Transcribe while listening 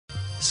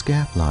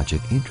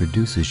Scafflogic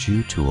introduces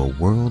you to a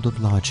world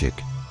of logic.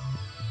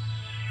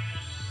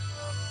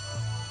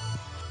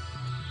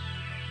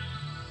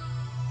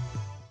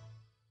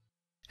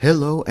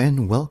 Hello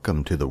and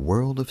welcome to the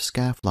world of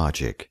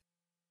Scafflogic.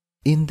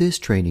 In this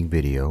training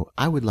video,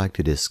 I would like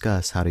to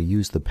discuss how to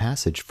use the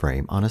passage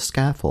frame on a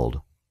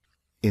scaffold.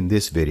 In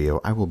this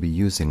video, I will be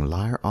using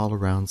Lyre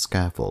All-Around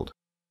Scaffold.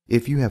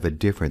 If you have a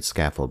different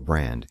scaffold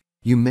brand,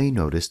 you may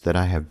notice that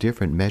I have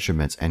different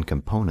measurements and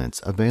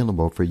components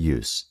available for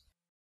use.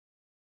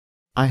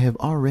 I have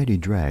already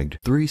dragged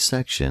 3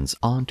 sections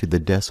onto the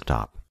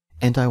desktop,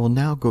 and I will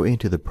now go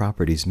into the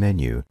Properties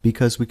menu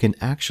because we can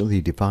actually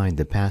define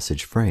the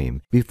passage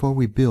frame before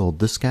we build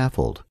the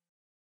scaffold.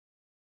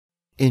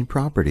 In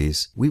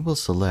Properties, we will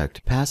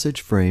select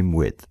Passage Frame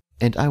Width,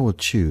 and I will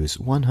choose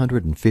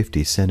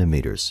 150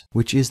 centimeters,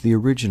 which is the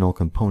original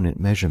component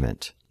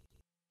measurement.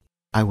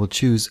 I will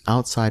choose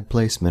Outside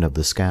Placement of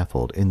the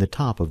scaffold in the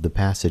top of the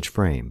passage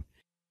frame.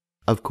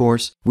 Of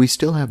course, we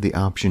still have the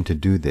option to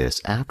do this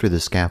after the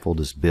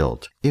scaffold is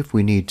built, if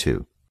we need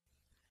to.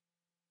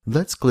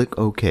 Let's click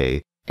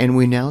OK, and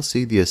we now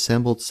see the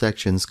assembled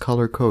sections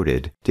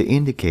color-coded to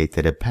indicate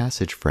that a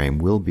passage frame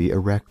will be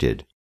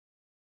erected.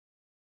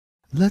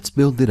 Let's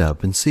build it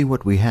up and see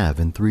what we have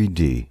in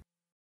 3D.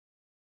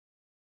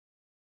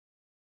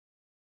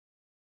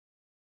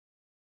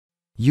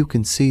 You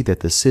can see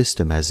that the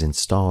system has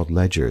installed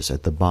ledgers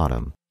at the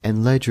bottom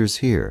and ledgers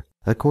here,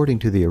 according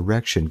to the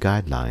erection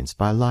guidelines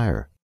by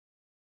Lyre.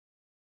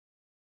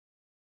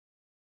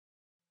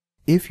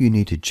 If you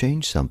need to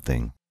change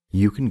something,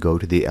 you can go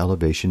to the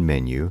Elevation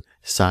menu,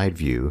 Side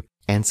View,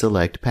 and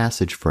select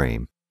Passage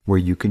Frame, where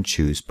you can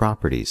choose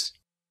Properties.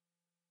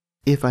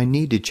 If I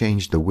need to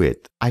change the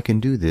width, I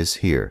can do this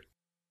here.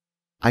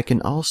 I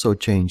can also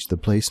change the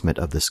placement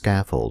of the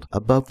scaffold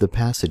above the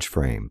passage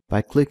frame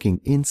by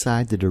clicking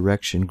inside the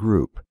direction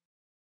group.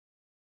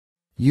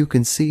 You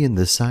can see in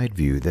the side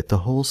view that the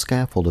whole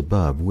scaffold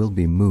above will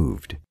be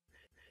moved.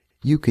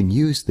 You can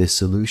use this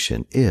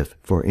solution if,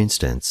 for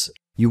instance,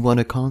 you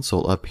want a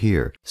console up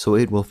here so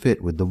it will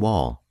fit with the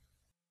wall.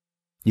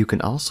 You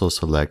can also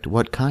select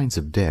what kinds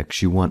of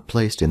decks you want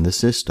placed in the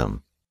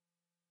system.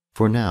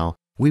 For now,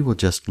 we will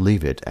just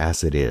leave it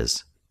as it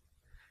is.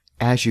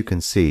 As you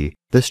can see,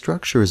 the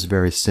structure is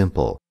very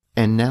simple,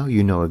 and now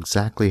you know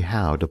exactly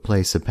how to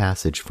place a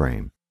passage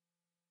frame.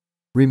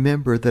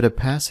 Remember that a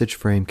passage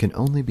frame can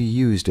only be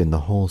used in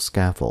the whole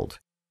scaffold.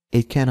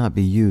 It cannot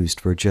be used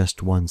for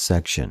just one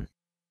section.